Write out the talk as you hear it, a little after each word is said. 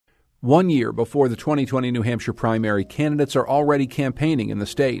1 year before the 2020 New Hampshire primary, candidates are already campaigning in the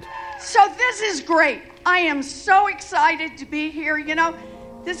state. So this is great. I am so excited to be here.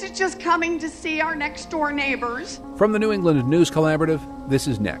 This is just coming to see our next door neighbors. From the New England News Collaborative, this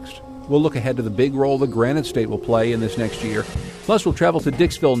is Next. We'll look ahead to the big role the Granite State will play in this next year. Plus, we'll travel to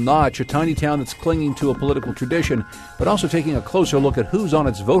Dixville Notch, a tiny town that's clinging to a political tradition, but also taking a closer look at who's on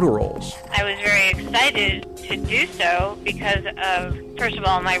its voter rolls. I was very excited to do so because of, first of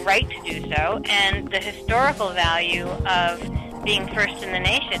all, my right to do so, and the historical value of being first in the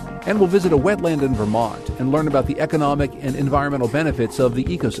nation. And we'll visit a wetland in Vermont and learn about the economic and environmental benefits of the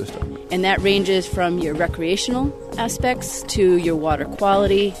ecosystem. And that ranges from your recreational aspects to your water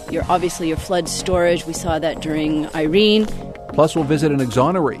quality, obviously your flood storage. We saw that during Irene. Plus, we'll visit an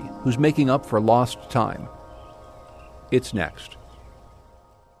exoneree who's making up for lost time. It's next.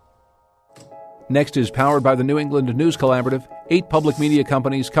 Next is powered by the New England News Collaborative, 8 public media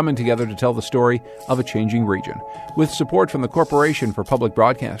companies coming together to tell the story of a changing region, with support from the Corporation for Public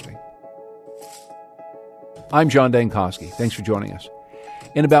Broadcasting. I'm John Dankosky. Thanks for joining us.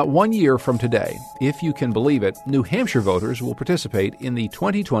 In about 1 year from today, if you can believe it, New Hampshire voters will participate in the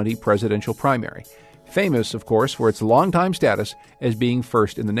 2020 presidential primary, famous, of course, for its longtime status as being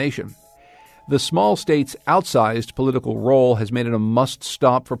first in the nation. The small state's outsized political role has made it a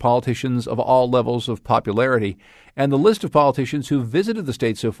must-stop for politicians of all levels of popularity, and the list of politicians who've visited the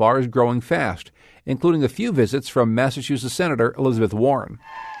state so far is growing fast, including a few visits from Massachusetts Senator Elizabeth Warren.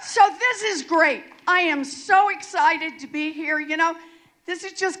 So this is great. I am so excited to be here. This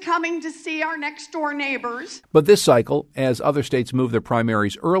is just coming to see our next door neighbors. But this cycle, as other states move their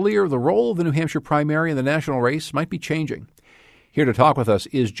primaries earlier, the role of the New Hampshire primary in the national race might be changing. Here to talk with us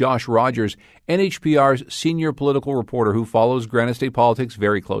is Josh Rogers, NHPR's senior political reporter who follows Granite State politics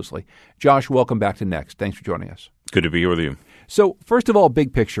very closely. Josh, welcome back to Next. Thanks for joining us. Good to be here with you. So, first of all,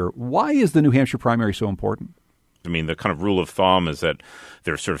 big picture, why is the New Hampshire primary so important? I mean, the kind of rule of thumb is that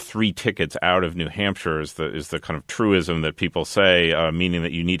there's sort of 3 tickets out of New Hampshire is the kind of truism that people say, meaning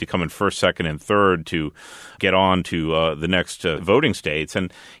that you need to come in first, second, and third to get on to the next voting states.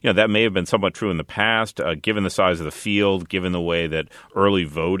 And, that may have been somewhat true in the past, given the size of the field, given the way that early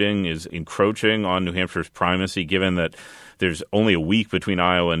voting is encroaching on New Hampshire's primacy, given that there's only a week between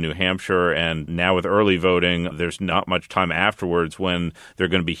Iowa and New Hampshire, and now with early voting, there's not much time afterwards when there are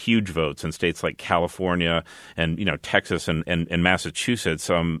going to be huge votes in states like California and, Texas and Massachusetts.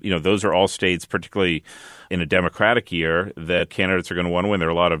 Those are all states, particularly in a Democratic year, that candidates are going to want to win. There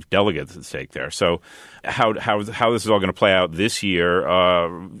are a lot of delegates at stake there. So how this is all going to play out this year,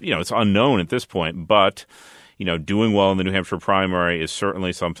 it's unknown at this point, but doing well in the New Hampshire primary is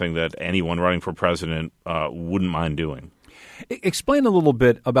certainly something that anyone running for president wouldn't mind doing. Explain a little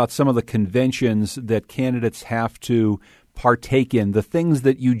bit about some of the conventions that candidates have to partake in, the things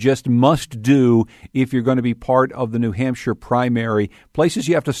that you just must do if you're going to be part of the New Hampshire primary, places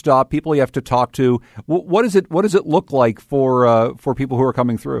you have to stop, people you have to talk to. What does it look like for people who are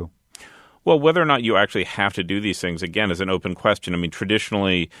coming through? Well, whether or not you actually have to do these things, again, is an open question. I mean,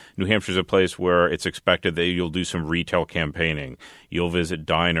 traditionally, New Hampshire is a place where it's expected that you'll do some retail campaigning. You'll visit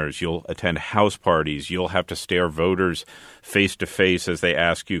diners. You'll attend house parties. You'll have to stare voters face to face as they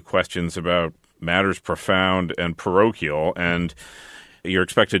ask you questions about matters profound and parochial. And you're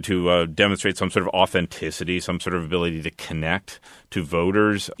expected to demonstrate some sort of authenticity, some sort of ability to connect to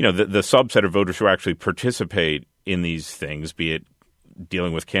voters. The subset of voters who actually participate in these things, be it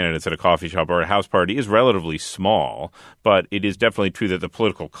dealing with candidates at a coffee shop or a house party, is relatively small, but it is definitely true that the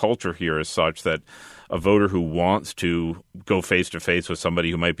political culture here is such that a voter who wants to go face-to-face with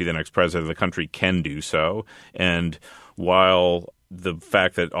somebody who might be the next president of the country can do so. And while the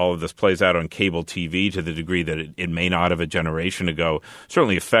fact that all of this plays out on cable TV to the degree that it may not have a generation ago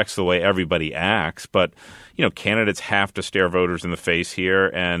certainly affects the way everybody acts, but candidates have to stare voters in the face here,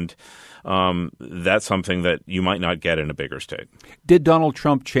 and that's something that you might not get in a bigger state. Did Donald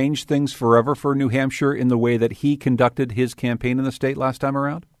Trump change things forever for New Hampshire in the way that he conducted his campaign in the state last time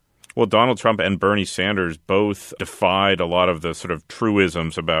around? Well, Donald Trump and Bernie Sanders both defied a lot of the sort of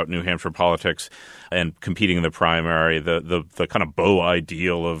truisms about New Hampshire politics and competing in the primary. The kind of beau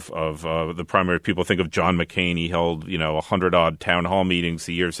ideal of the primary. People think of John McCain. He held 100-odd town hall meetings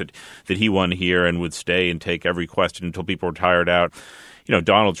the years that he won here and would stay and take every question until people were tired out.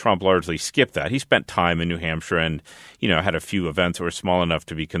 Donald Trump largely skipped that. He spent time in New Hampshire and, had a few events that were small enough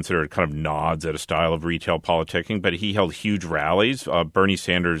to be considered kind of nods at a style of retail politicking, but he held huge rallies. Bernie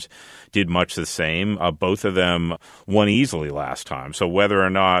Sanders did much the same. Both of them won easily last time. So whether or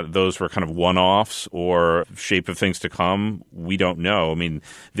not those were kind of one-offs or shape of things to come, we don't know. I mean,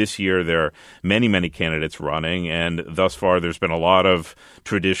 this year there are many, many candidates running, and thus far there's been a lot of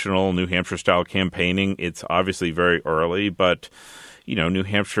traditional New Hampshire-style campaigning. It's obviously very early, but New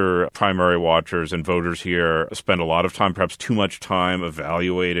Hampshire primary watchers and voters here spend a lot of time, perhaps too much time,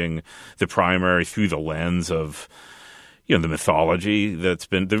 evaluating the primary through the lens of the mythology that's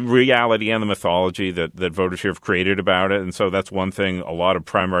been the reality and the mythology that voters here have created about it. And so that's one thing a lot of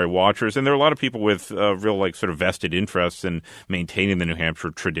primary watchers, and there are a lot of people with real sort of vested interests in maintaining the New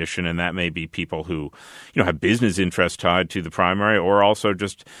Hampshire tradition. And that may be people who, have business interests tied to the primary, or also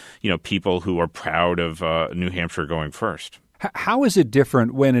just, people who are proud of New Hampshire going first. How is it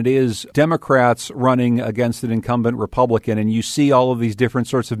different when it is Democrats running against an incumbent Republican and you see all of these different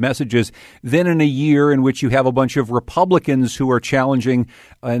sorts of messages than in a year in which you have a bunch of Republicans who are challenging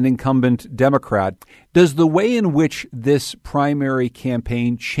an incumbent Democrat? Does the way in which this primary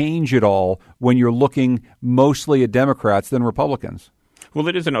campaign change at all when you're looking mostly at Democrats than Republicans? Well,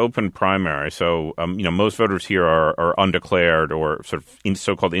 it is an open primary, so most voters here are undeclared or sort of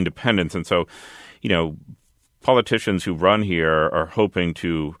so-called independents, and so politicians who run here are hoping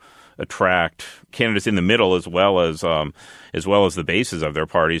to attract candidates in the middle as well as the bases of their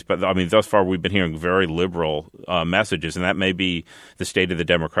parties. But I mean, thus far we've been hearing very liberal messages, and that may be the state of the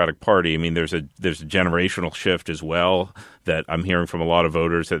Democratic Party. I mean, there's a generational shift as well that I'm hearing from a lot of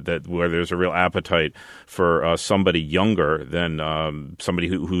voters that where there's a real appetite for somebody younger than somebody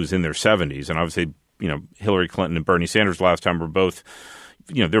who's in their 70s. And obviously, Hillary Clinton and Bernie Sanders last time were both.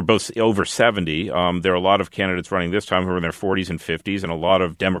 They're both over 70. There are a lot of candidates running this time who are in their 40s and 50s, and a lot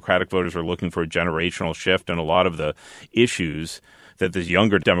of Democratic voters are looking for a generational shift. And a lot of the issues that this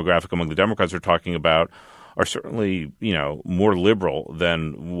younger demographic among the Democrats are talking about are certainly, more liberal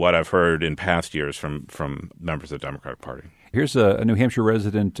than what I've heard in past years from members of the Democratic Party. Here's a New Hampshire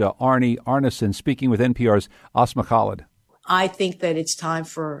resident, Arnie Arneson, speaking with NPR's Asma Khalid. I think that it's time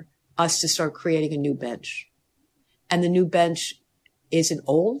for us to start creating a new bench. And the new bench isn't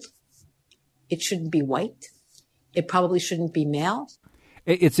old. It shouldn't be white. It probably shouldn't be male.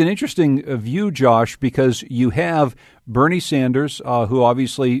 It's an interesting view, Josh, because you have Bernie Sanders, who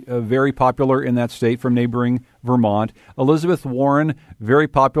obviously very popular in that state from neighboring Vermont. Elizabeth Warren, very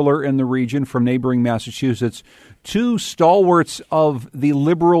popular in the region from neighboring Massachusetts. Two stalwarts of the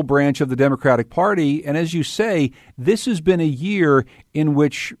liberal branch of the Democratic Party. And as you say, this has been a year in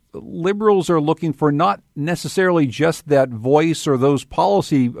which liberals are looking for not necessarily just that voice or those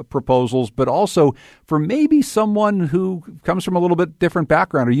policy proposals, but also for maybe someone who comes from a little bit different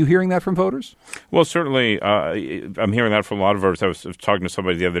background. Are you hearing that from voters? Well, certainly I'm hearing that from a lot of voters. I was talking to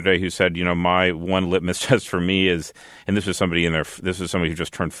somebody the other day who said, my one litmus test for me is, and this was somebody who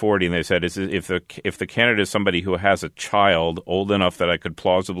just turned 40, and they said, if the candidate is somebody who has a child old enough that I could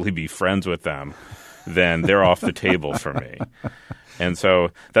plausibly be friends with them, then they're off the table for me. And so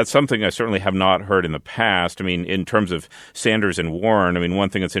that's something I certainly have not heard in the past. I mean, in terms of Sanders and Warren, I mean, one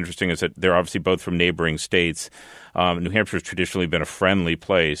thing that's interesting is that they're obviously both from neighboring states. New Hampshire has traditionally been a friendly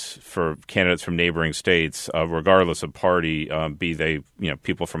place for candidates from neighboring states, regardless of party, be they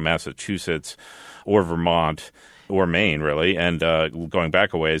people from Massachusetts or Vermont or Maine, really, and going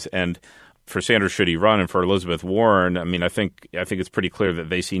back a ways. And for Sanders, should he run, and for Elizabeth Warren, I mean, I think it's pretty clear that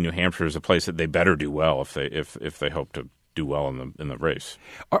they see New Hampshire as a place that they better do well if they hope to do well in the race.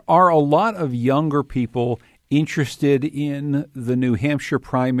 Are a lot of younger people interested in the New Hampshire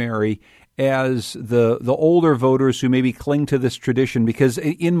primary as the older voters who maybe cling to this tradition? Because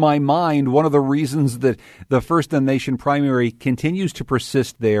in my mind, one of the reasons that the First in the Nation primary continues to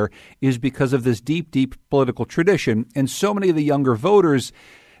persist there is because of this deep, deep political tradition. And so many of the younger voters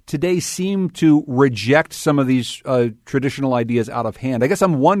today seem to reject some of these traditional ideas out of hand. I guess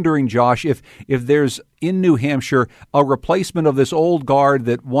I'm wondering, Josh, if there's in New Hampshire a replacement of this old guard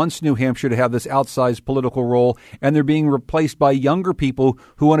that wants New Hampshire to have this outsized political role, and they're being replaced by younger people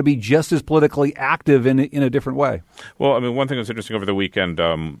who want to be just as politically active in a different way. Well, I mean, one thing that's interesting over the weekend,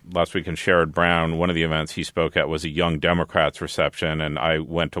 last week in Sherrod Brown, one of the events he spoke at was a Young Democrats reception, and I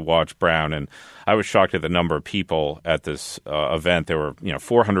went to watch Brown, and I was shocked at the number of people at this event. There were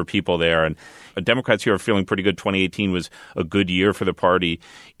 400 people there, and Democrats here are feeling pretty good. 2018 was a good year for the party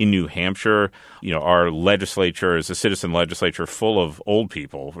in New Hampshire. Our legislature is a citizen legislature full of old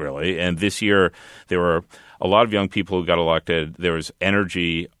people, really. And this year there were a lot of young people who got elected. There was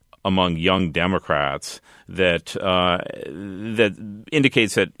energy among young Democrats that that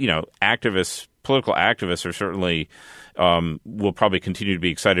indicates that, political activists are certainly will probably continue to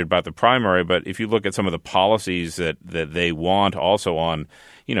be excited about the primary. But if you look at some of the policies that they want also on,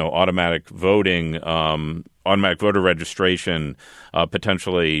 automatic voting, automatic voter registration,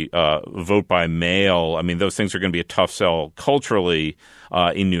 potentially vote by mail, I mean, those things are going to be a tough sell culturally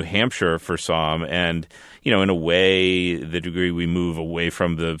in New Hampshire for some. And, in a way, the degree we move away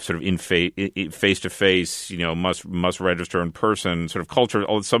from the sort of face-to-face, must register in person sort of culture,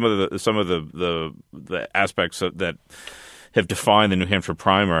 some of the aspects that have defined the New Hampshire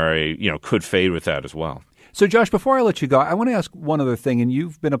primary, could fade with that as well. So, Josh, before I let you go, I want to ask one other thing, and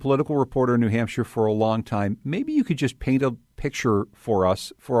you've been a political reporter in New Hampshire for a long time. Maybe you could just paint a picture for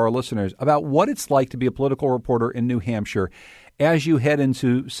us, for our listeners, about what it's like to be a political reporter in New Hampshire as you head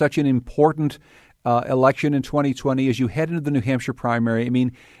into such an important election in 2020, as you head into the New Hampshire primary. I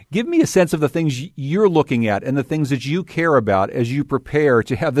mean, give me a sense of the things you're looking at and the things that you care about as you prepare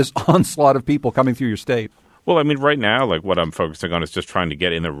to have this onslaught of people coming through your state. Well, I mean, right now, what I'm focusing on is just trying to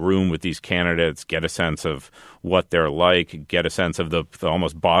get in the room with these candidates, get a sense of what they're like, get a sense of the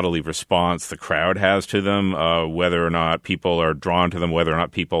almost bodily response the crowd has to them, whether or not people are drawn to them, whether or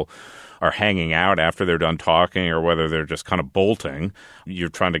not people are hanging out after they're done talking or whether they're just kind of bolting. You're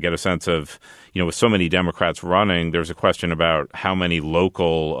trying to get a sense of, with so many Democrats running, there's a question about how many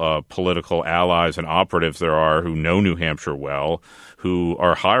local political allies and operatives there are who know New Hampshire well, who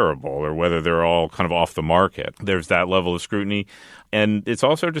are hireable, or whether they're all kind of off the market. There's that level of scrutiny. And it's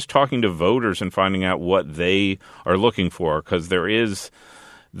also just talking to voters and finding out what they are looking for, because there is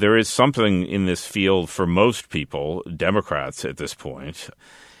something in this field for most people, Democrats at this point.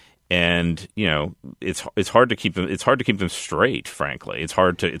 And it's hard to keep them. It's hard to keep them straight. Frankly, it's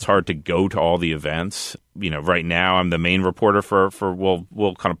hard to go to all the events. Right now I'm the main reporter for.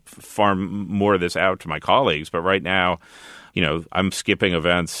 We'll kind of farm more of this out to my colleagues. But right now, I'm skipping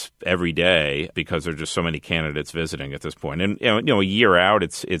events every day because there's just so many candidates visiting at this point. And a year out,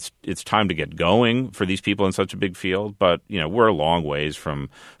 it's time to get going for these people in such a big field. But we're a long ways from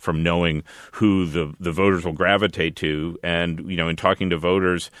knowing who the voters will gravitate to. And in talking to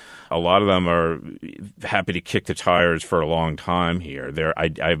voters, a lot of them are happy to kick the tires for a long time here.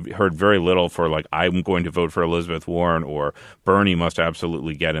 I've heard very little for I'm going to vote for Elizabeth Warren or Bernie must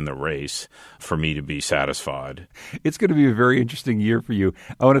absolutely get in the race for me to be satisfied. It's going to be a very interesting year for you.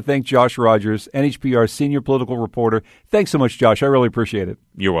 I want to thank Josh Rogers, NHPR's senior political reporter. Thanks so much, Josh. I really appreciate it.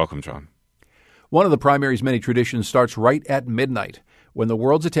 You're welcome, John. One of the primary's many traditions starts right at midnight, when the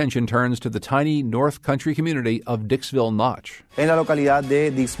world's attention turns to the tiny North Country community of Dixville Notch. Le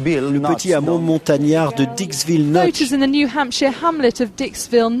petit hameau montagnard de Dixville Notch. Voters in the New Hampshire hamlet of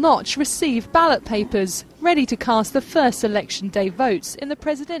Dixville Notch receive ballot papers, ready to cast the first election day votes in the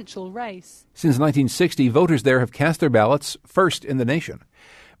presidential race. Since 1960, voters there have cast their ballots first in the nation.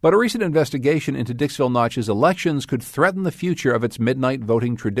 But a recent investigation into Dixville Notch's elections could threaten the future of its midnight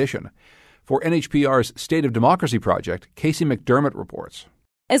voting tradition. For NHPR's State of Democracy project, Casey McDermott reports.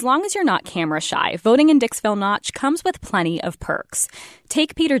 As long as you're not camera shy, voting in Dixville Notch comes with plenty of perks.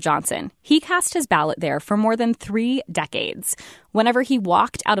 Take Peter Johnson. He cast his ballot there for more than 3 decades. Whenever he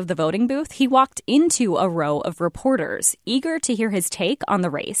walked out of the voting booth, he walked into a row of reporters, eager to hear his take on the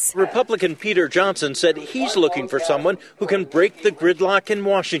race. Republican Peter Johnson said he's looking for someone who can break the gridlock in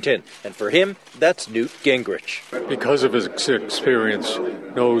Washington. And for him, that's Newt Gingrich. Because of his experience,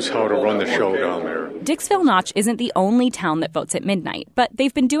 knows how to run the show down there. Dixville Notch isn't the only town that votes at midnight, but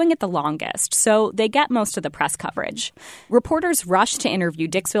they've been doing it the longest, so they get most of the press coverage. Reporters rush to interview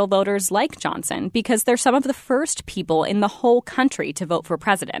Dixville voters like Johnson because they're some of the first people in the whole country to vote for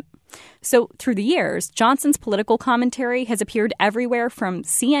president. So through the years, Johnson's political commentary has appeared everywhere from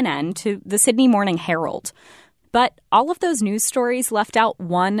CNN to the Sydney Morning Herald. But all of those news stories left out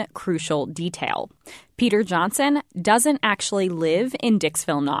one crucial detail. Peter Johnson doesn't actually live in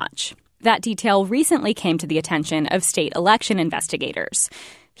Dixville Notch. That detail recently came to the attention of state election investigators.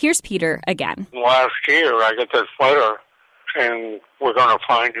 Here's Peter again. Last year, I got this letter, and we're going to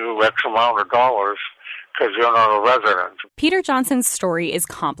fine you X amount of dollars because you're not a resident. Peter Johnson's story is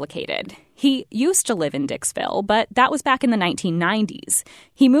complicated. He used to live in Dixville, but that was back in the 1990s.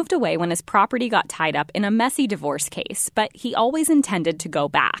 He moved away when his property got tied up in a messy divorce case, but he always intended to go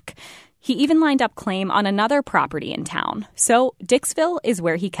back. He even lined up claim on another property in town. So Dixville is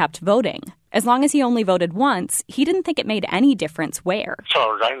where he kept voting. As long as he only voted once, he didn't think it made any difference where. As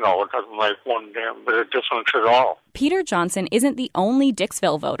far as I know, it doesn't make one damn bit of difference at all. Peter Johnson isn't the only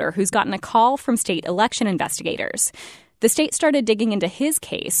Dixville voter who's gotten a call from state election investigators. The state started digging into his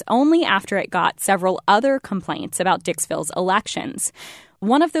case only after it got several other complaints about Dixville's elections.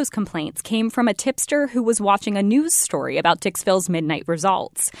 One of those complaints came from a tipster who was watching a news story about Dixville's midnight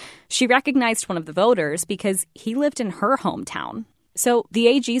results. She recognized one of the voters because he lived in her hometown. So the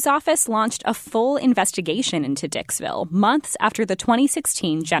AG's office launched a full investigation into Dixville months after the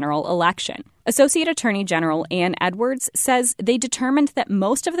 2016 general election. Associate Attorney General Ann Edwards says they determined that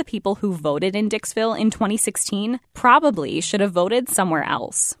most of the people who voted in Dixville in 2016 probably should have voted somewhere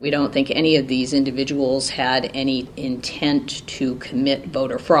else. We don't think any of these individuals had any intent to commit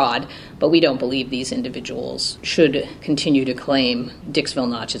voter fraud, but we don't believe these individuals should continue to claim Dixville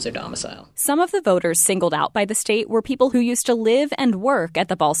Notch as their domicile. Some of the voters singled out by the state were people who used to live and work at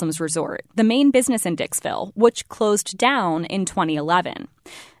the Balsams Resort, the main business in Dixville, which closed down in 2011.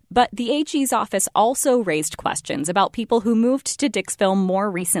 But the AG's office also raised questions about people who moved to Dixville more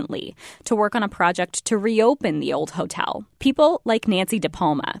recently to work on a project to reopen the old hotel. People like Nancy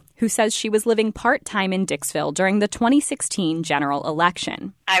DePalma, who says she was living part-time in Dixville during the 2016 general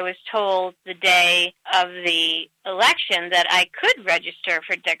election. I was told the day of the election that I could register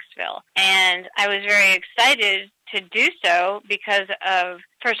for Dixville, and I was very excited to do so because of,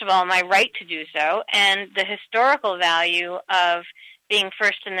 first of all, my right to do so and the historical value of being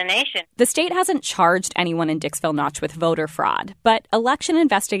first in the nation. The state hasn't charged anyone in Dixville Notch with voter fraud, but election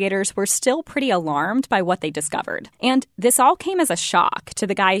investigators were still pretty alarmed by what they discovered. And this all came as a shock to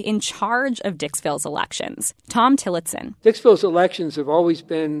the guy in charge of Dixville's elections, Tom Tillotson. Dixville's elections have always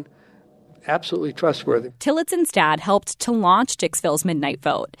been absolutely trustworthy. Tillotson's dad helped to launch Dixville's Midnight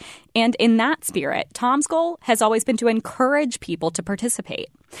Vote. And in that spirit, Tom's goal has always been to encourage people to participate.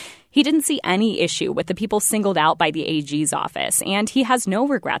 He didn't see any issue with the people singled out by the AG's office, and he has no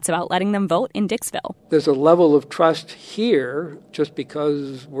regrets about letting them vote in Dixville. There's a level of trust here just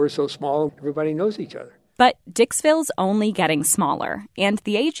because we're so small, everybody knows each other. But Dixville's only getting smaller, and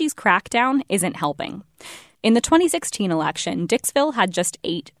the AG's crackdown isn't helping. In the 2016 election, Dixville had just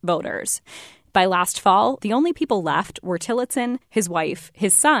 8 voters. By last fall, the only people left were Tillotson, his wife,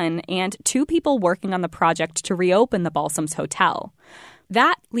 his son, and 2 people working on the project to reopen the Balsams Hotel.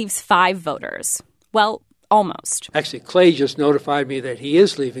 That leaves 5 voters. Well, almost. Actually, Clay just notified me that he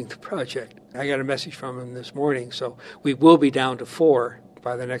is leaving the project. I got a message from him this morning, so we will be down to 4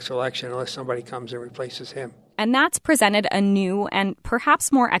 by the next election unless somebody comes and replaces him. And that's presented a new and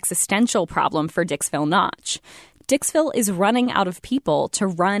perhaps more existential problem for Dixville Notch. Dixville is running out of people to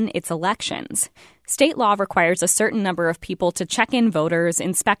run its elections. State law requires a certain number of people to check in voters,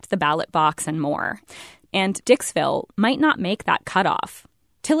 inspect the ballot box, and more. And Dixville might not make that cutoff.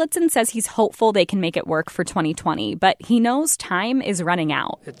 Tillotson says he's hopeful they can make it work for 2020, but he knows time is running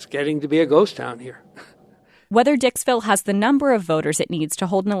out. It's getting to be a ghost town here. Whether Dixville has the number of voters it needs to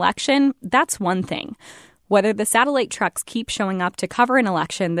hold an election, that's one thing. Whether the satellite trucks keep showing up to cover an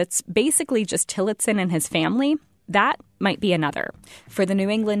election that's basically just Tillotson and his family, that might be another. For the New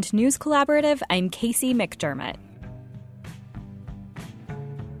England News Collaborative, I'm Casey McDermott.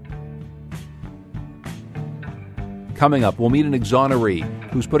 Coming up, we'll meet an exoneree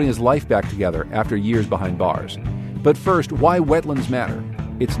who's putting his life back together after years behind bars. But first, why wetlands matter.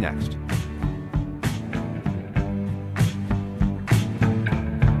 It's next.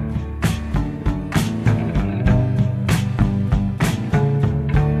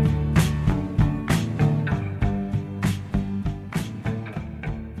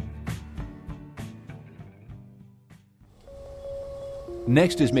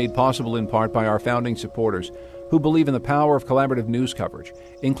 Next is made possible in part by our founding supporters who believe in the power of collaborative news coverage,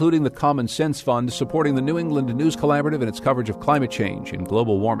 including the Common Sense Fund supporting the New England News Collaborative and its coverage of climate change and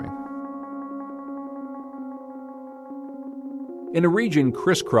global warming. In a region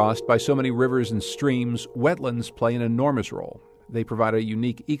crisscrossed by so many rivers and streams, wetlands play an enormous role. They provide a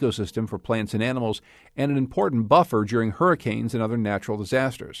unique ecosystem for plants and animals and an important buffer during hurricanes and other natural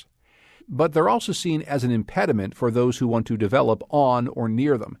disasters. But they're also seen as an impediment for those who want to develop on or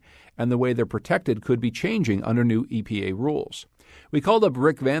near them, and the way they're protected could be changing under new EPA rules. We called up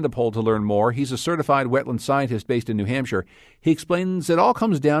Rick Vandepol to learn more. He's a certified wetland scientist based in New Hampshire. He explains it all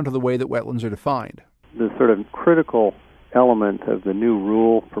comes down to the way that wetlands are defined. The sort of critical element of the new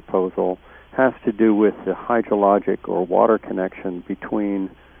rule proposal has to do with the hydrologic or water connection between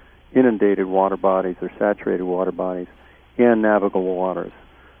inundated water bodies or saturated water bodies and navigable waters.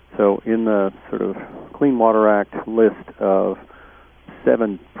 So in the sort of Clean Water Act list of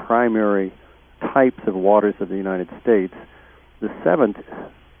 7 primary types of waters of the United States, the 7th,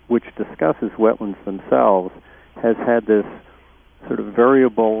 which discusses wetlands themselves, has had this sort of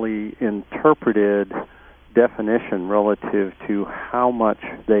variably interpreted definition relative to how much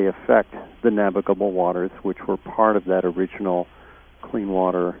they affect the navigable waters, which were part of that original Clean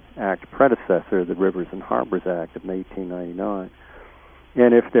Water Act predecessor, the Rivers and Harbors Act of 1899.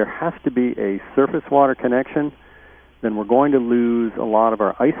 And if there has to be a surface water connection, then we're going to lose a lot of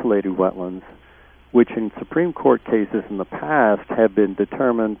our isolated wetlands, which in Supreme Court cases in the past have been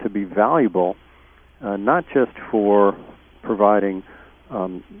determined to be valuable, not just for providing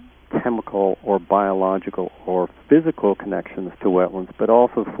chemical or biological or physical connections to wetlands, but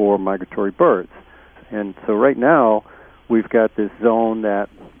also for migratory birds. And so right now, we've got this zone that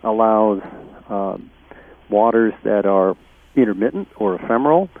allows waters that are intermittent or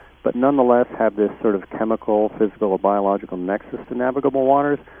ephemeral, but nonetheless have this sort of chemical, physical, or biological nexus to navigable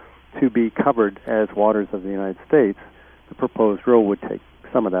waters to be covered as waters of the United States. The proposed rule would take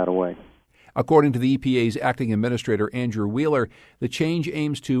some of that away. According to the EPA's acting administrator, Andrew Wheeler, the change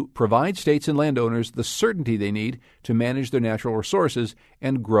aims to provide states and landowners the certainty they need to manage their natural resources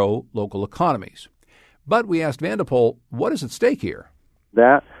and grow local economies. But we asked Vanderpool, what is at stake here?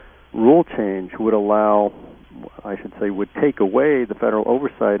 That rule change would allow, I should say, would take away the federal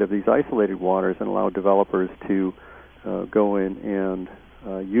oversight of these isolated waters and allow developers to go in and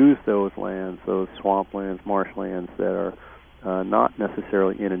use those lands, those swamplands, marshlands that are not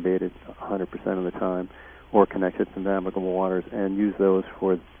necessarily inundated 100% of the time or connected to navigable waters, and use those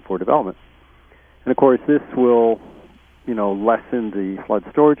for development. And of course, this will, lessen the flood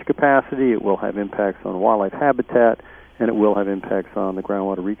storage capacity. It will have impacts on wildlife habitat, and it will have impacts on the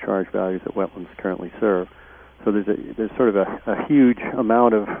groundwater recharge values that wetlands currently serve. So there's sort of a huge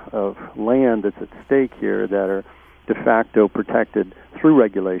amount of land that's at stake here that are de facto protected through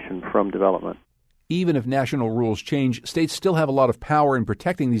regulation from development. Even if national rules change, states still have a lot of power in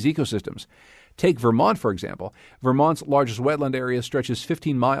protecting these ecosystems. Take Vermont, for example. Vermont's largest wetland area stretches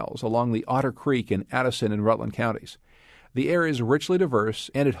 15 miles along the Otter Creek in Addison and Rutland counties. The area is richly diverse,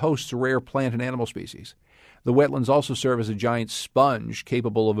 and it hosts rare plant and animal species. The wetlands also serve as a giant sponge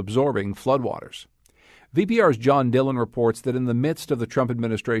capable of absorbing floodwaters. VPR's John Dillon reports that in the midst of the Trump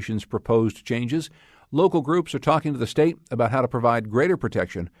administration's proposed changes, local groups are talking to the state about how to provide greater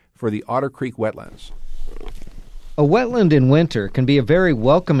protection for the Otter Creek wetlands. A wetland in winter can be a very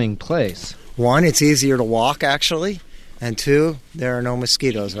welcoming place. One, it's easier to walk, actually. And two, there are no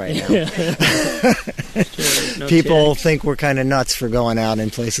mosquitoes right now. Sure, no People think we're kind of nuts for going out in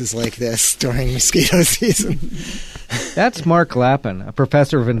places like this during mosquito season. That's Mark Lappin, a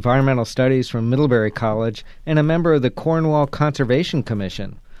professor of environmental studies from Middlebury College and a member of the Cornwall Conservation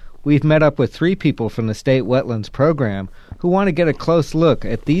Commission. We've met up with 3 people from the State Wetlands Program who want to get a close look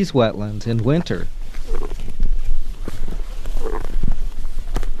at these wetlands in winter.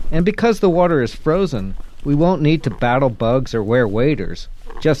 And because the water is frozen, we won't need to battle bugs or wear waders,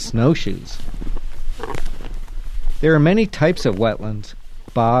 just snowshoes. There are many types of wetlands: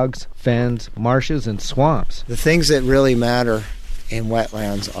 bogs, fens, marshes, and swamps. The things that really matter in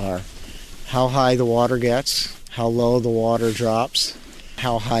wetlands are how high the water gets, how low the water drops,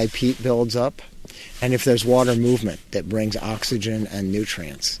 how high peat builds up, and if there's water movement that brings oxygen and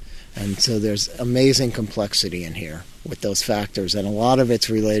nutrients. And so there's amazing complexity in here with those factors, and a lot of it's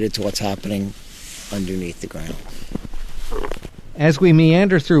related to what's happening underneath the ground. As we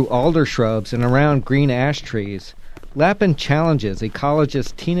meander through alder shrubs and around green ash trees, Lappin challenges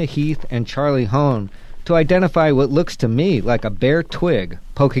ecologists Tina Heath and Charlie Hone to identify what looks to me like a bare twig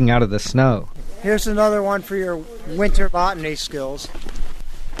poking out of the snow. Here's another one for your winter botany skills.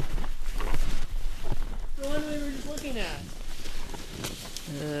 The one we were just looking at.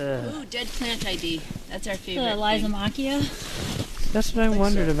 Ooh, dead plant ID. That's our favorite. Lysomachia? That's what I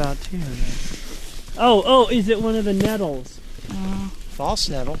wondered about, too. Oh, is it one of the nettles? False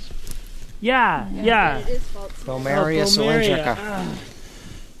nettles. Yeah. It is false. Glomeria cylindrica.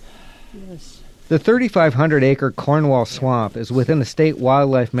 Yes. The 3,500-acre Cornwall Swamp is within a state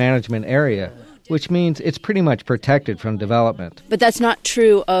wildlife management area, which means it's pretty much protected from development. But that's not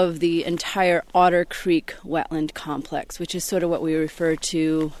true of the entire Otter Creek wetland complex, which is sort of what we refer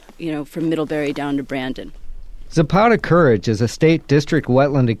to, from Middlebury down to Brandon. Zapata Courage is a state district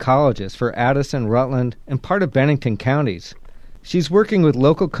wetland ecologist for Addison, Rutland, and part of Bennington counties. She's working with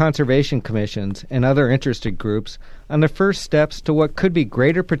local conservation commissions and other interested groups on the first steps to what could be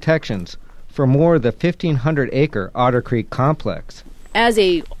greater protections for more of the 1,500-acre Otter Creek complex. As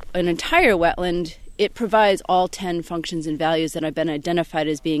an entire wetland, it provides all 10 functions and values that have been identified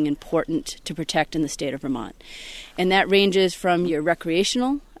as being important to protect in the state of Vermont. And that ranges from your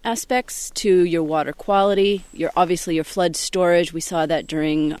recreational aspects to your water quality, your flood storage. We saw that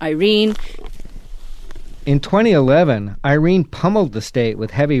during Irene. In 2011, Irene pummeled the state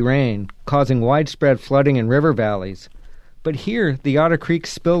with heavy rain, causing widespread flooding in river valleys. But here, the Otter Creek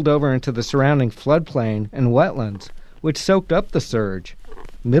spilled over into the surrounding floodplain and wetlands, which soaked up the surge.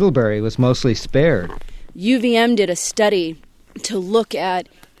 Middlebury was mostly spared. UVM did a study to look at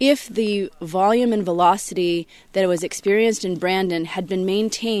if the volume and velocity that was experienced in Brandon had been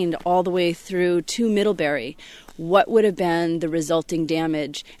maintained all the way through to Middlebury, what would have been the resulting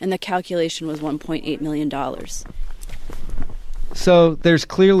damage? And the calculation was $1.8 million. So there's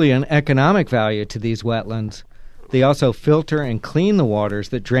clearly an economic value to these wetlands. They also filter and clean the waters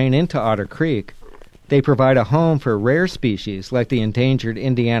that drain into Otter Creek. They provide a home for rare species like the endangered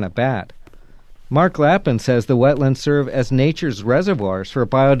Indiana bat. Mark Lappin says the wetlands serve as nature's reservoirs for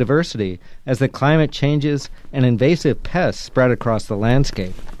biodiversity as the climate changes and invasive pests spread across the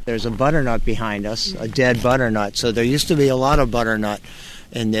landscape. There's a butternut behind us, a dead butternut. So there used to be a lot of butternut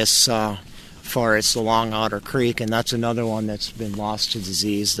in this forest along Otter Creek, and that's another one that's been lost to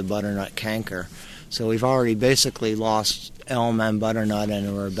disease, the butternut canker. So we've already basically lost elm and butternut,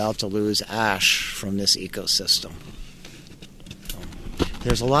 and we're about to lose ash from this ecosystem.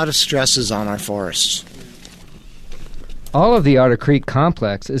 There's a lot of stresses on our forests. All of the Otter Creek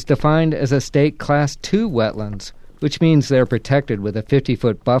complex is defined as a state Class 2 wetlands, which means they're protected with a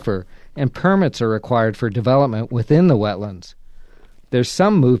 50-foot buffer, and permits are required for development within the wetlands. There's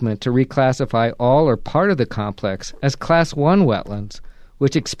some movement to reclassify all or part of the complex as Class 1 wetlands,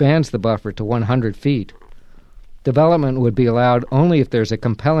 which expands the buffer to 100 feet. Development would be allowed only if there's a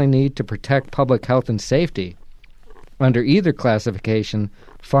compelling need to protect public health and safety. Under either classification,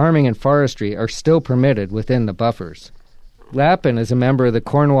 farming and forestry are still permitted within the buffers. Lappin is a member of the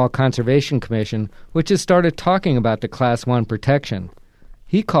Cornwall Conservation Commission, which has started talking about the Class 1 protection.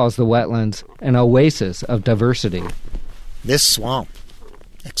 He calls the wetlands an oasis of diversity. This swamp,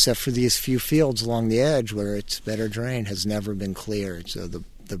 except for these few fields along the edge where it's better drained, has never been cleared. So the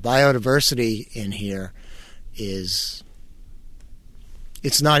biodiversity in here it's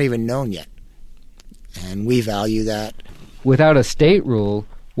not even known yet. And we value that. Without a state rule,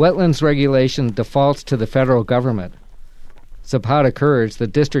 wetlands regulation defaults to the federal government. Zapata Courage, the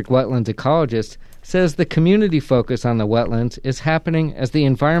district wetlands ecologist, says the community focus on the wetlands is happening as the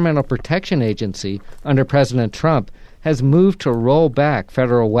Environmental Protection Agency, under President Trump, has moved to roll back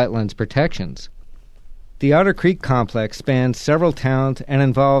federal wetlands protections. The Otter Creek complex spans several towns and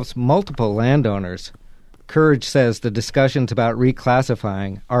involves multiple landowners. Courage says the discussions about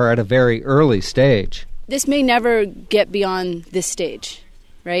reclassifying are at a very early stage. This may never get beyond this stage,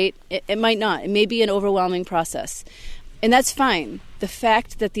 right? It might not. It may be an overwhelming process. And that's fine. The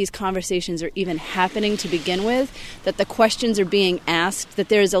fact that these conversations are even happening to begin with, that the questions are being asked, that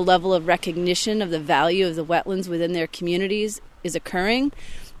there is a level of recognition of the value of the wetlands within their communities is occurring,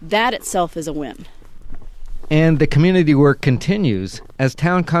 that itself is a win. And the community work continues as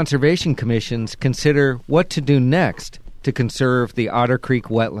town conservation commissions consider what to do next to conserve the Otter Creek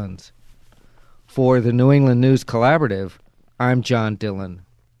wetlands. For the New England News Collaborative, I'm John Dillon.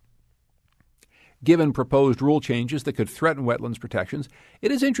 Given proposed rule changes that could threaten wetlands protections,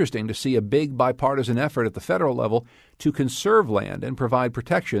 it is interesting to see a big bipartisan effort at the federal level to conserve land and provide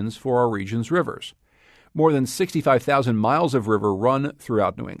protections for our region's rivers. More than 65,000 miles of river run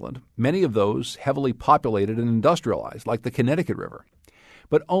throughout New England, many of those heavily populated and industrialized, like the Connecticut River.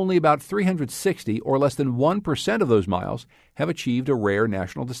 But only about 360, or less than 1% of those miles, have achieved a rare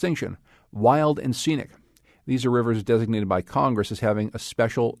national distinction, wild and scenic. These are rivers designated by Congress as having a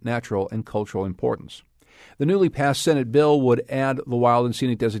special natural and cultural importance. The newly passed Senate bill would add the wild and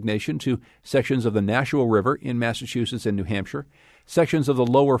scenic designation to sections of the Nashua River in Massachusetts and New Hampshire, sections of the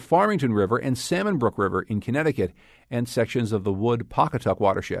Lower Farmington River and Salmon Brook River in Connecticut, and sections of the Wood-Pawcatuck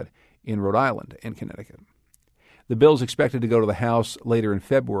watershed in Rhode Island and Connecticut. The bill is expected to go to the House later in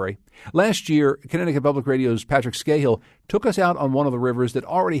February. Last year, Connecticut Public Radio's Patrick Scahill took us out on one of the rivers that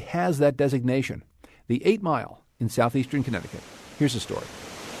already has that designation, the 8 Mile in southeastern Connecticut. Here's the story.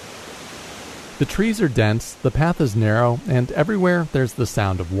 The trees are dense, the path is narrow, and everywhere there's the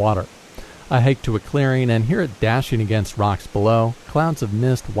sound of water. I hike to a clearing and hear it dashing against rocks below, clouds of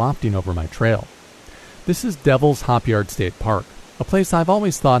mist wafting over my trail. This is Devil's Hop Yard State Park, a place I've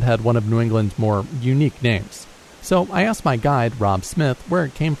always thought had one of New England's more unique names. So I asked my guide, Rob Smith, where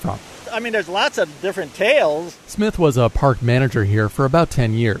it came from. I mean, there's lots of different tales. Smith was a park manager here for about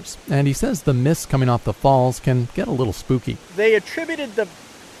 10 years, and he says the mist coming off the falls can get a little spooky. They attributed the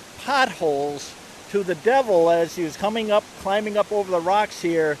potholes to the devil as he was climbing up over the rocks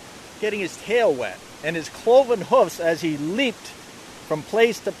here, getting his tail wet, and his cloven hoofs as he leaped from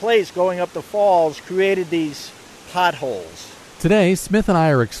place to place going up the falls created these potholes. Today, Smith and I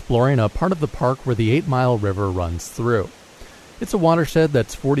are exploring a part of the park where the 8 Mile River runs through. It's a watershed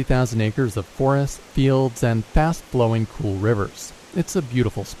that's 40,000 acres of forests, fields, and fast-flowing cool rivers. It's a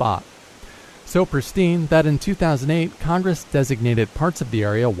beautiful spot. So pristine that in 2008, Congress designated parts of the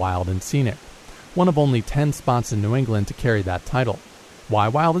area wild and scenic. one of only 10 spots in New England to carry that title. Why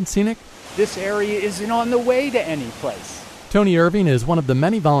wild and scenic? This area isn't on the way to any place. Tony Irving is one of the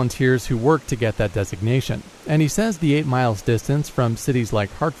many volunteers who worked to get that designation, and he says the 8 miles distance from cities like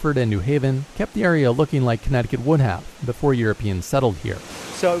Hartford and New Haven kept the area looking like Connecticut would have before Europeans settled here.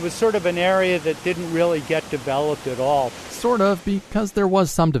 So it was sort of an area that didn't really get developed at all. Sort of, because there was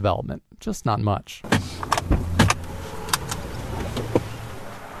some development, just not much.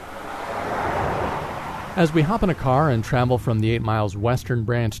 As we hop in a car and travel from the 8 miles western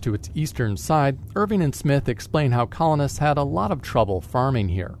branch to its eastern side, Irving and Smith explain how colonists had a lot of trouble farming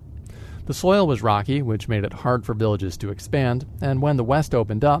here. The soil was rocky, which made it hard for villages to expand, and when the west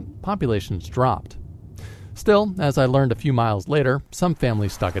opened up, populations dropped. Still, as I learned a few miles later, some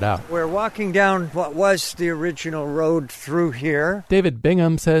families stuck it out. We're walking down what was the original road through here. David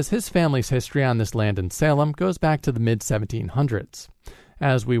Bingham says his family's history on this land in Salem goes back to the mid-1700s.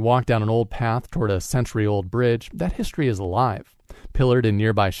 As we walk down an old path toward a century-old bridge, that history is alive, pillared in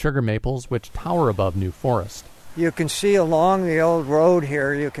nearby sugar maples which tower above New Forest. You can see along the old road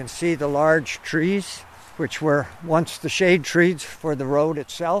here, you can see the large trees, which were once the shade trees for the road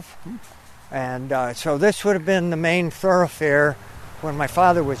itself. And so this would have been the main thoroughfare when my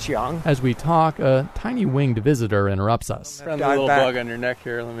father was young. As we talk, a tiny winged visitor interrupts us. Friendly little bug on your neck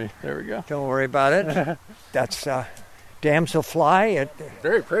here. There we go. Don't worry about it. That's damselfly.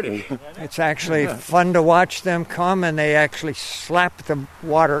 Very pretty. It's actually fun to watch them come, and they actually slap the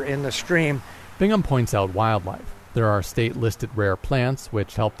water in the stream. Bingham points out wildlife. There are state-listed rare plants,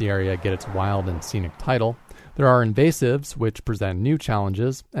 which help the area get its wild and scenic title. There are invasives, which present new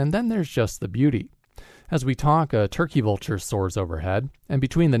challenges, and then there's just the beauty. As we talk, a turkey vulture soars overhead, and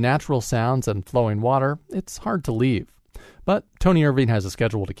between the natural sounds and flowing water, it's hard to leave. But Tony Irving has a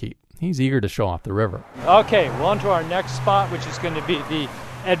schedule to keep. He's eager to show off the river. Okay, well, on to our next spot, which is going to be the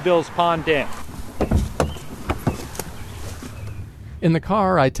Ed Bill's Pond Dam. In the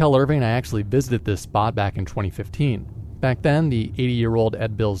car, I tell Irving I actually visited this spot back in 2015. Back then, the 80-year-old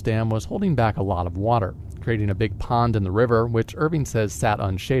Ed Bill's Dam was holding back a lot of water, creating a big pond in the river, which Irving says sat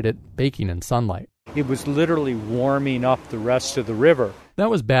unshaded, baking in sunlight. It was literally warming up the rest of the river.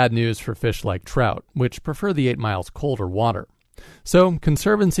 That was bad news for fish like trout, which prefer the 8 miles colder water. So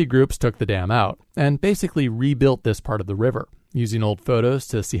Conservancy groups took the dam out and basically rebuilt this part of the river, using old photos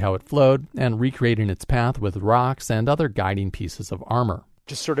to see how it flowed and recreating its path with rocks and other guiding pieces of armor.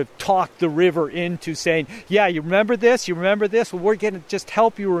 Just sort of talk the river into saying, yeah, you remember this? You remember this? Well, we're going to just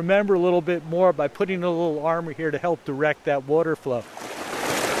help you remember a little bit more by putting a little armor here to help direct that water flow.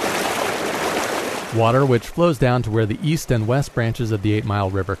 Water which flows down to where the east and west branches of the 8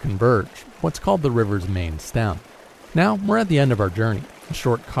 Mile River converge, what's called the river's main stem. Now, we're at the end of our journey. A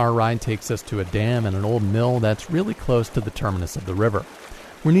short car ride takes us to a dam and an old mill that's really close to the terminus of the river.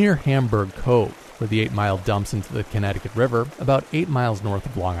 We're near Hamburg Cove, where the 8 Mile dumps into the Connecticut River about 8 miles north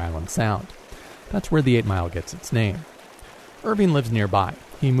of Long Island Sound. That's where the 8 Mile gets its name. Irving lives nearby.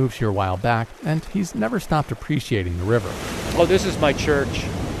 He moved here a while back, and he's never stopped appreciating the river. Oh, this is my church.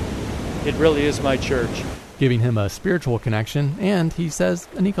 It really is my church. Giving him a spiritual connection, and, he says,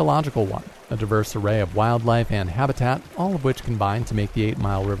 an ecological one. A diverse array of wildlife and habitat, all of which combine to make the 8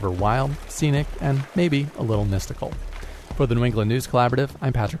 Mile River wild, scenic, and maybe a little mystical. For the New England News Collaborative,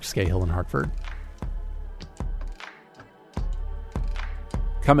 I'm Patrick Scahill in Hartford.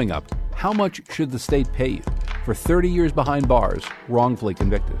 Coming up, how much should the state pay you for 30 years behind bars, wrongfully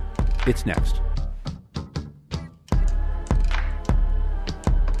convicted? It's next.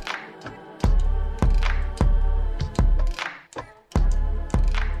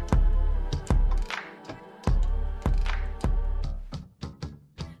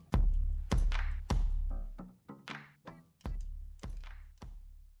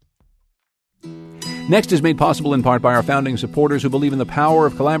 Next is made possible in part by our founding supporters who believe in the power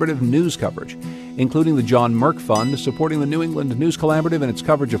of collaborative news coverage, including the John Merck Fund, supporting the New England News Collaborative and its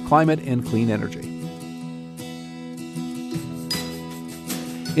coverage of climate and clean energy.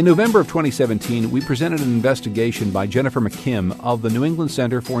 In November of 2017, we presented an investigation by Jennifer McKim of the New England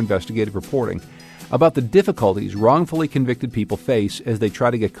Center for Investigative Reporting about the difficulties wrongfully convicted people face as they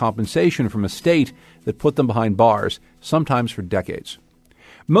try to get compensation from a state that put them behind bars, sometimes for decades.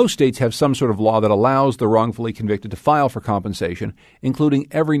 Most states have some sort of law that allows the wrongfully convicted to file for compensation, including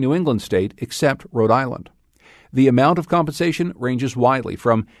every New England state except Rhode Island. The amount of compensation ranges widely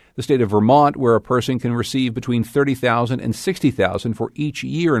from the state of Vermont, where a person can receive between $30,000 and $60,000 for each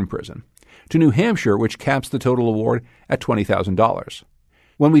year in prison, to New Hampshire, which caps the total award at $20,000.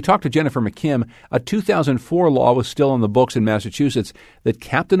 When we talked to Jennifer McKim, a 2004 law was still on the books in Massachusetts that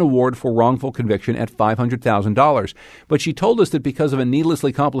capped an award for wrongful conviction at $500,000. But she told us that because of a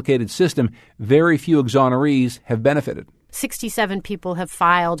needlessly complicated system, very few exonerees have benefited. 67 people have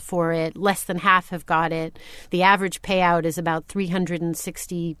filed for it. Less than half have got it. The average payout is about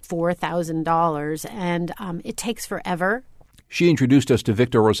 $364,000, and it takes forever. She introduced us to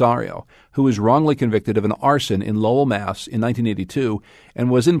Victor Rosario, who was wrongly convicted of an arson in Lowell, Mass. In 1982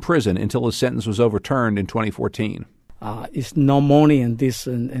 and was in prison until his sentence was overturned in 2014. It's no money in this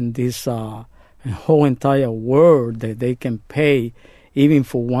whole entire world that they can pay even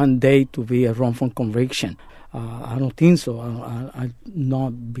for one day to be a wrongful conviction. I don't think so. I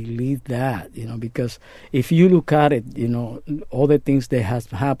not believe that, because if you look at it, all the things that has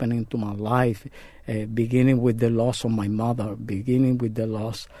happened into my life, beginning with the loss of my mother, beginning with the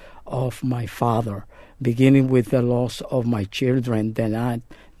loss of my father, beginning with the loss of my children, then I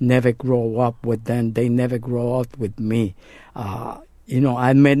never grow up with them. They never grow up with me. I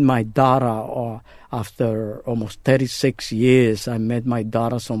met my daughter after almost 36 years. I met my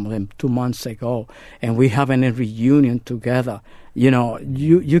daughter some 2 months ago, and we having a reunion together.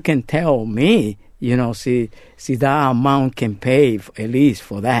 You can tell me, see that amount can pay at least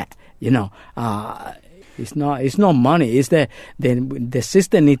for that. It's not money. It's the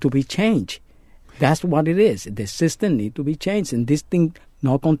system need to be changed. That's what it is. The system need to be changed, and this thing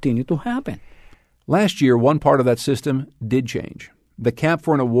not continue to happen. Last year, one part of that system did change. The cap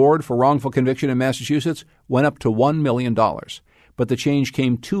for an award for wrongful conviction in Massachusetts went up to $1 million. But the change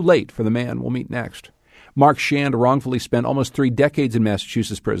came too late for the man we'll meet next. Mark Shand wrongfully spent almost 3 decades in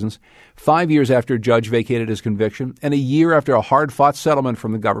Massachusetts prisons, 5 years after a judge vacated his conviction, and a year after a hard-fought settlement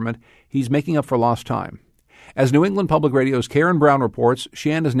from the government. He's making up for lost time. As New England Public Radio's Karen Brown reports,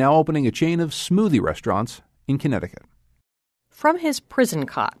 Shand is now opening a chain of smoothie restaurants in Connecticut. From his prison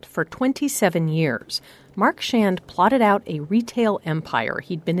cot for 27 years, Mark Shand plotted out a retail empire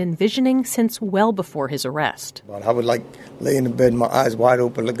he'd been envisioning since well before his arrest. I would lay in the bed, my eyes wide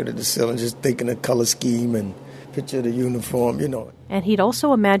open, looking at the ceiling, just thinking of color scheme and picture the uniform, And he'd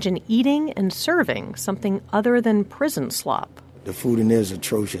also imagine eating and serving something other than prison slop. The food in there is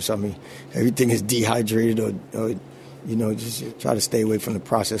atrocious. Everything is dehydrated or just try to stay away from the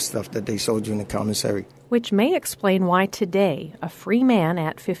processed stuff that they sold you in the commissary. Which may explain why today, a free man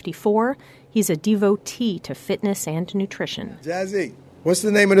at 54, he's a devotee to fitness and nutrition. Jazzy, what's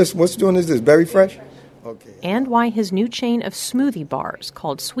the name of this? What's doing this? Berry Fresh? Okay. And why his new chain of smoothie bars,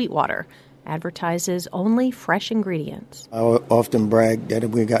 called Sweetwater, advertises only fresh ingredients. I often brag that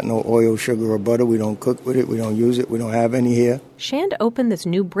if we got no oil, sugar, or butter, we don't cook with it, we don't use it, we don't have any here. Shand opened this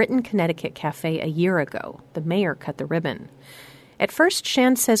New Britain, Connecticut cafe a year ago. The mayor cut the ribbon. At first,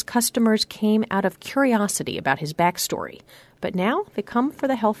 Shand says customers came out of curiosity about his backstory. But now they come for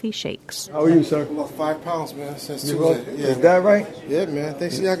the healthy shakes. How are you, sir? I lost 5 pounds, man, since Tuesday. Yeah. Is that right? Yeah, man.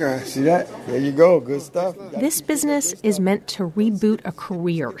 Thanks to y'all guys. See that? There you go. Good stuff. This business is meant to reboot a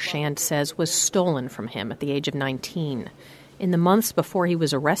career Shand says was stolen from him at the age of 19. In the months before he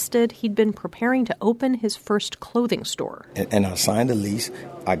was arrested, he'd been preparing to open his first clothing store. And I signed a lease.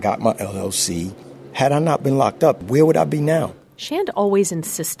 I got my LLC. Had I not been locked up, where would I be now? Shand always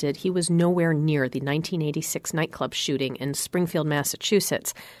insisted he was nowhere near the 1986 nightclub shooting in Springfield,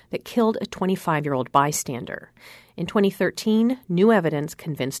 Massachusetts, that killed a 25-year-old bystander. In 2013, new evidence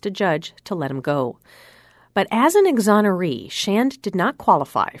convinced a judge to let him go. But as an exoneree, Shand did not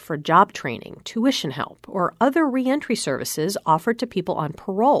qualify for job training, tuition help, or other reentry services offered to people on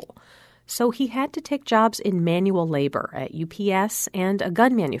parole. So he had to take jobs in manual labor at UPS and a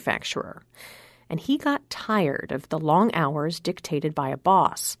gun manufacturer. And he got tired of the long hours dictated by a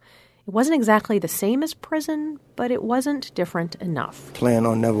boss. It wasn't exactly the same as prison, but it wasn't different enough. Plan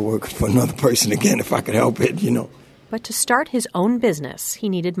on never working for another person again if I could help it, But to start his own business, he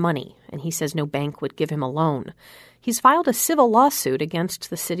needed money, and he says no bank would give him a loan. He's filed a civil lawsuit against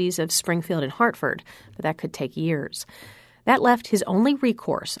the cities of Springfield and Hartford, but that could take years. That left his only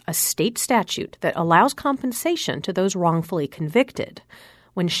recourse, a state statute that allows compensation to those wrongfully convicted.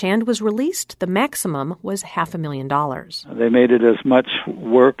 When Shand was released, the maximum was $500,000. They made it as much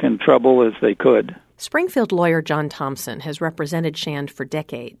work and trouble as they could. Springfield lawyer John Thompson has represented Shand for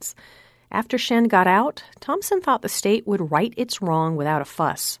decades. After Shand got out, Thompson thought the state would right its wrong without a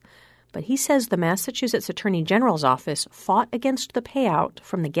fuss. But he says the Massachusetts Attorney General's office fought against the payout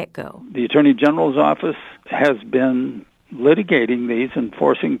from the get-go. The Attorney General's office has been litigating these and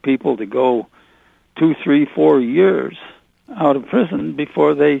forcing people to go 2, 3, 4 years out of prison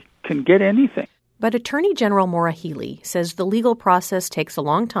before they can get anything. But Attorney General Maura Healey says the legal process takes a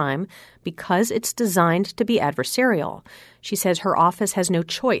long time because it's designed to be adversarial. She says her office has no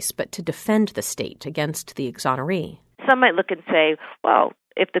choice but to defend the state against the exoneree. Some might look and say, well,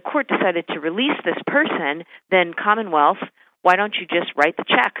 if the court decided to release this person, then Commonwealth, why don't you just write the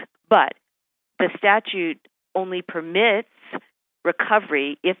check? But the statute only permits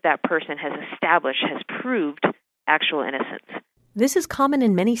recovery if that person has proved actual innocence. This is common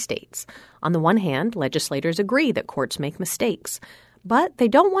in many states. On the one hand, legislators agree that courts make mistakes, but they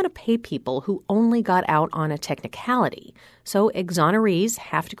don't want to pay people who only got out on a technicality, so exonerees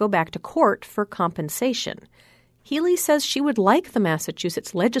have to go back to court for compensation. Healey says she would like the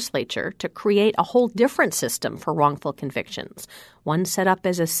Massachusetts legislature to create a whole different system for wrongful convictions, one set up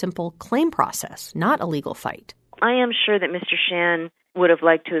as a simple claim process, not a legal fight. I am sure that Mr. Shan would have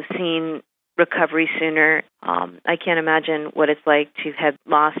liked to have seen recovery sooner. I can't imagine what it's like to have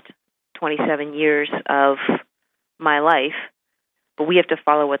lost 27 years of my life, but we have to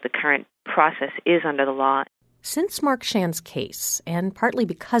follow what the current process is under the law. Since Mark Shan's case, and partly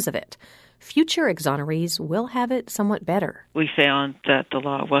because of it, future exonerees will have it somewhat better. We found that the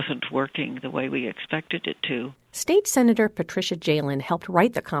law wasn't working the way we expected it to. State Senator Patricia Jalen helped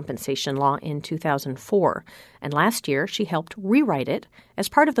write the compensation law in 2004, and last year she helped rewrite it as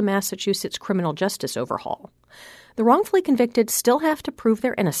part of the Massachusetts criminal justice overhaul. The wrongfully convicted still have to prove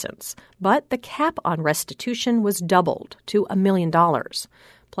their innocence, but the cap on restitution was doubled to $1 million.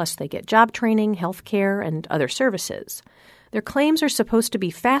 Plus, they get job training, health care, and other services. Their claims are supposed to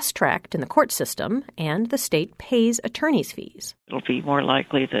be fast-tracked in the court system, and the state pays attorney's fees. It'll be more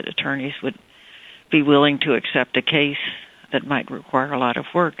likely that attorneys would be willing to accept a case that might require a lot of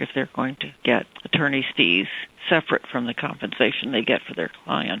work if they're going to get attorney's fees separate from the compensation they get for their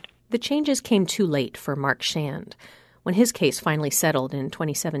client. The changes came too late for Mark Shand. When his case finally settled in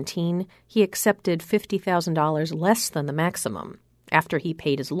 2017, he accepted $50,000 less than the maximum. After he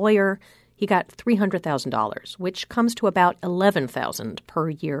paid his lawyer, he got $300,000, which comes to about $11,000 per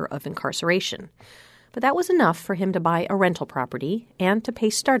year of incarceration. But that was enough for him to buy a rental property and to pay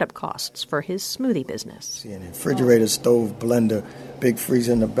startup costs for his smoothie business. See, a refrigerator, stove, blender, big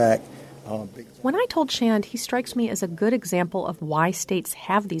freezer in the back. When I told Shand, he strikes me as a good example of why states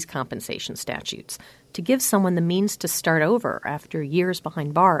have these compensation statutes, to give someone the means to start over after years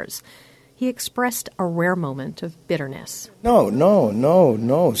behind bars. He expressed a rare moment of bitterness. No.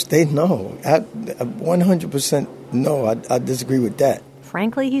 State, no. 100% no. I disagree with that.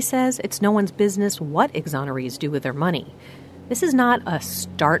 Frankly, he says, it's no one's business what exonerees do with their money. This is not a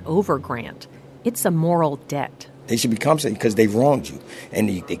start-over grant. It's a moral debt. They should be compensated because they wronged you, and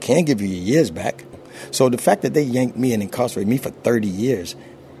they can't give you your years back. So the fact that they yanked me and incarcerated me for 30 years,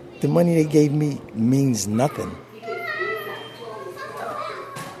 the money they gave me means nothing.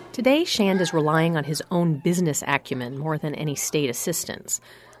 Today, Shand is relying on his own business acumen more than any state assistance.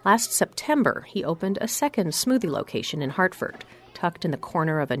 Last September, he opened a second smoothie location in Hartford, tucked in the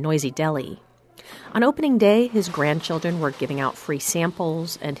corner of a noisy deli. On opening day, his grandchildren were giving out free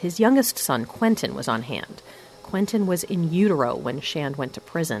samples, and his youngest son, Quentin, was on hand. Quentin was in utero when Shand went to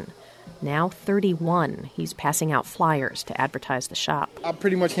prison. Now 31, he's passing out flyers to advertise the shop. I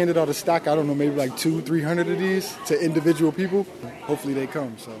pretty much handed out a stock, I don't know, maybe like 200-300 of these to individual people. Hopefully they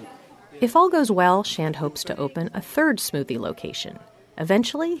come. So, if all goes well, Shand hopes to open a third smoothie location.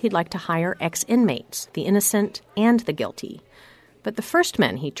 Eventually, he'd like to hire ex-inmates, the innocent and the guilty. But the first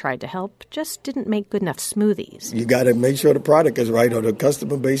men he tried to help just didn't make good enough smoothies. You got to make sure the product is right or the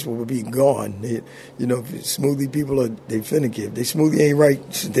customer base will be gone. Smoothie people, they finicky. If their smoothie ain't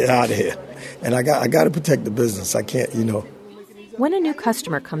right, they're out of here. And I got to protect the business. I can't, When a new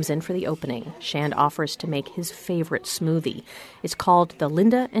customer comes in for the opening, Shand offers to make his favorite smoothie. It's called the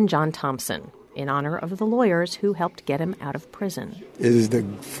Linda and John Thompson, in honor of the lawyers who helped get him out of prison. It is the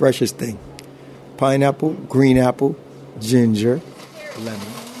freshest thing. Pineapple, green apple, ginger, lemon.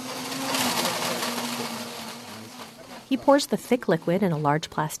 He pours the thick liquid in a large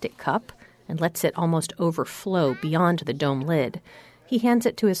plastic cup and lets it almost overflow beyond the dome lid. He hands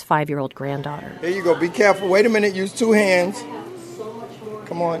it to his 5-year-old granddaughter. Here you go. Be careful. Wait a minute. Use 2 hands.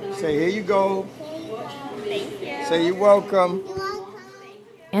 Come on. Say, here you go. Thank you. Say, you're welcome.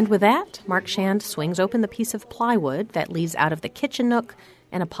 And with that, Mark Shand swings open the piece of plywood that leads out of the kitchen nook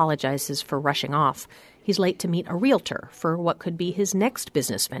and apologizes for rushing off. He's late to meet a realtor for what could be his next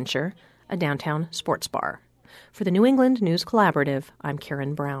business venture, a downtown sports bar. For the New England News Collaborative, I'm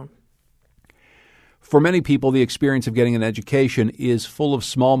Karen Brown. For many people, the experience of getting an education is full of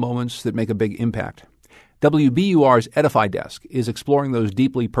small moments that make a big impact. WBUR's Edify Desk is exploring those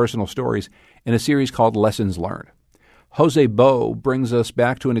deeply personal stories in a series called Lessons Learned. Jose Bo brings us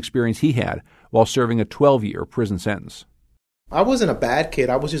back to an experience he had while serving a 12-year prison sentence. I wasn't a bad kid.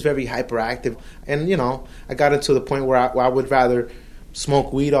 I was just very hyperactive. And, I got into the point where I would rather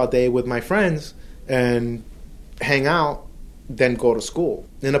smoke weed all day with my friends and hang out than go to school.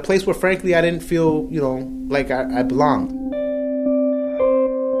 In a place where, frankly, I didn't feel, like I belonged.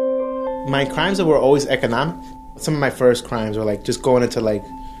 My crimes were always economic. Some of my first crimes were like just going into like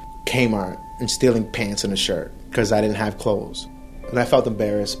Kmart and stealing pants and a shirt because I didn't have clothes. And I felt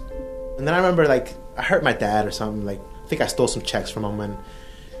embarrassed. And then I remember like I hurt my dad or something. Like I think I stole some checks from him. And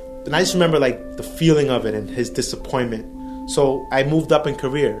I just remember like the feeling of it and his disappointment. So I moved up in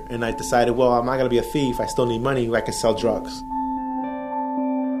career and I decided, well, I'm not going to be a thief. I still need money. I can sell drugs.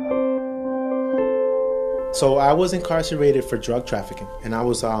 So I was incarcerated for drug trafficking. And I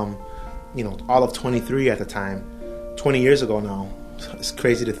was, all of 23 at the time. 20 years ago now. It's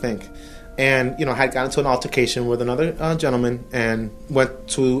crazy to think. And, I had gotten into an altercation with another gentleman and went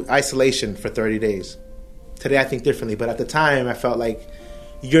to isolation for 30 days. Today I think differently, but at the time I felt like,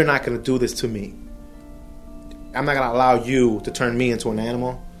 you're not going to do this to me. I'm not going to allow you to turn me into an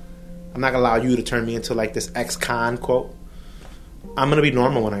animal. I'm not going to allow you to turn me into like this ex-con quote. I'm going to be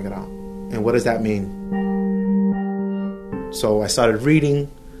normal when I get out. And what does that mean? So I started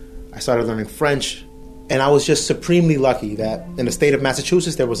reading. I started learning French. And I was just supremely lucky that in the state of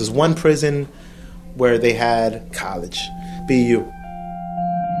Massachusetts, there was this one prison where they had college, BU.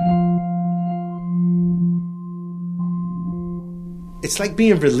 It's like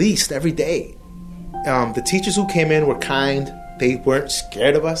being released every day. The teachers who came in were kind. They weren't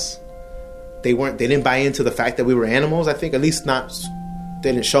scared of us. They didn't buy into the fact that we were animals, I think. At least they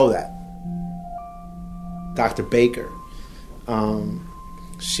didn't show that. Dr. Baker.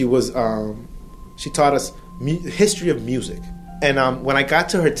 She taught us history of music. And when I got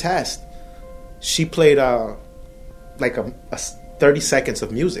to her test, she played like a 30 seconds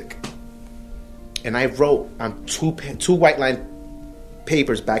of music. And I wrote on two white line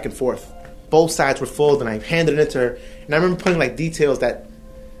papers back and forth. Both sides were full, and I handed it to her. And I remember putting like details that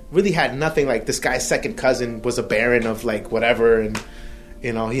really had nothing, like this guy's second cousin was a baron of like whatever, and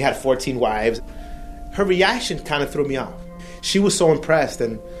he had 14 wives. Her reaction kind of threw me off. She was so impressed,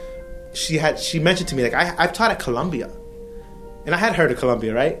 and she mentioned to me like I've taught at Columbia, and I had heard of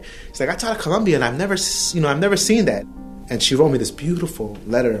Columbia, right? She's like, I taught at Columbia, and I've never seen that. And she wrote me this beautiful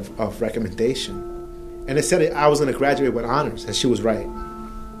letter of recommendation, and it said I was going to graduate with honors, and she was right.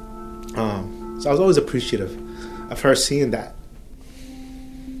 So I was always appreciative of her seeing that.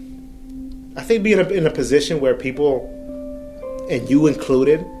 I think being in a position where people, and you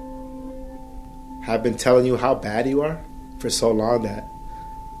included, have been telling you how bad you are for so long, that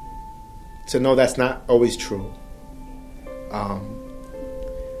to know that's not always true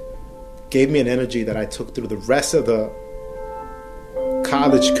gave me an energy that I took through the rest of the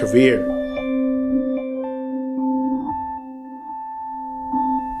college career.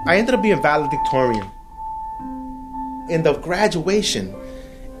 I ended up being valedictorian. In the graduation,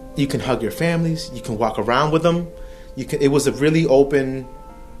 you can hug your families, you can walk around with them. It was a really open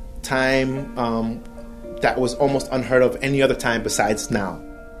time that was almost unheard of any other time besides now.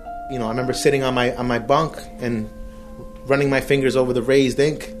 I remember sitting on my bunk and running my fingers over the raised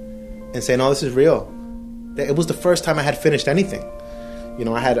ink and saying, "Oh, this is real." It was the first time I had finished anything.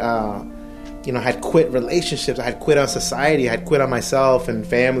 I had quit relationships, I had quit on society, I had quit on myself and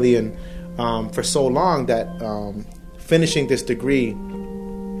family, and for so long that finishing this degree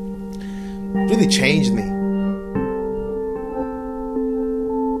really changed me.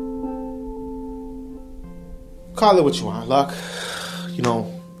 Call it what you want, luck,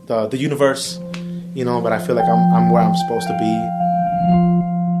 the universe, but I feel like I'm where I'm supposed to be.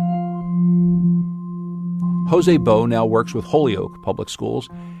 Jose Bo now works with Holyoke Public Schools,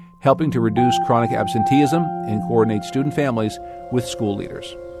 helping to reduce chronic absenteeism and coordinate student families with school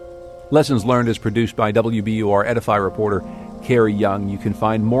leaders. Lessons Learned is produced by WBUR Edify reporter Carrie Young. You can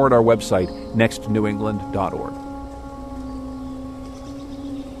find more at our website, nextnewengland.org.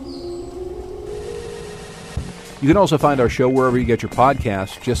 You can also find our show wherever you get your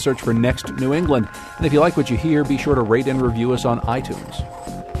podcasts. Just search for Next New England. And if you like what you hear, be sure to rate and review us on iTunes.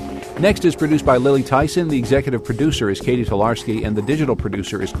 Next is produced by Lily Tyson. The executive producer is Katie Tolarski, and the digital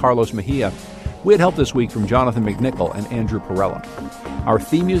producer is Carlos Mejia. We had help this week from Jonathan McNichol and Andrew Perella. Our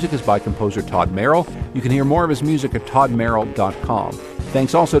theme music is by composer Todd Merrill. You can hear more of his music at toddmerrill.com.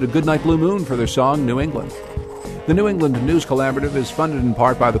 Thanks also to Goodnight Blue Moon for their song, New England. The New England News Collaborative is funded in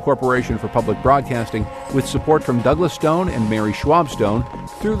part by the Corporation for Public Broadcasting, with support from Douglas Stone and Mary Schwab Stone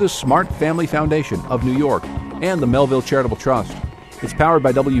through the Smart Family Foundation of New York and the Melville Charitable Trust. It's powered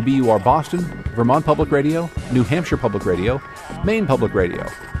by WBUR Boston, Vermont Public Radio, New Hampshire Public Radio, Maine Public Radio,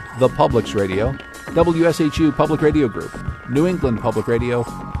 The Public's Radio, WSHU Public Radio Group, New England Public Radio,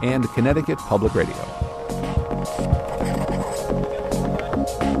 and Connecticut Public Radio.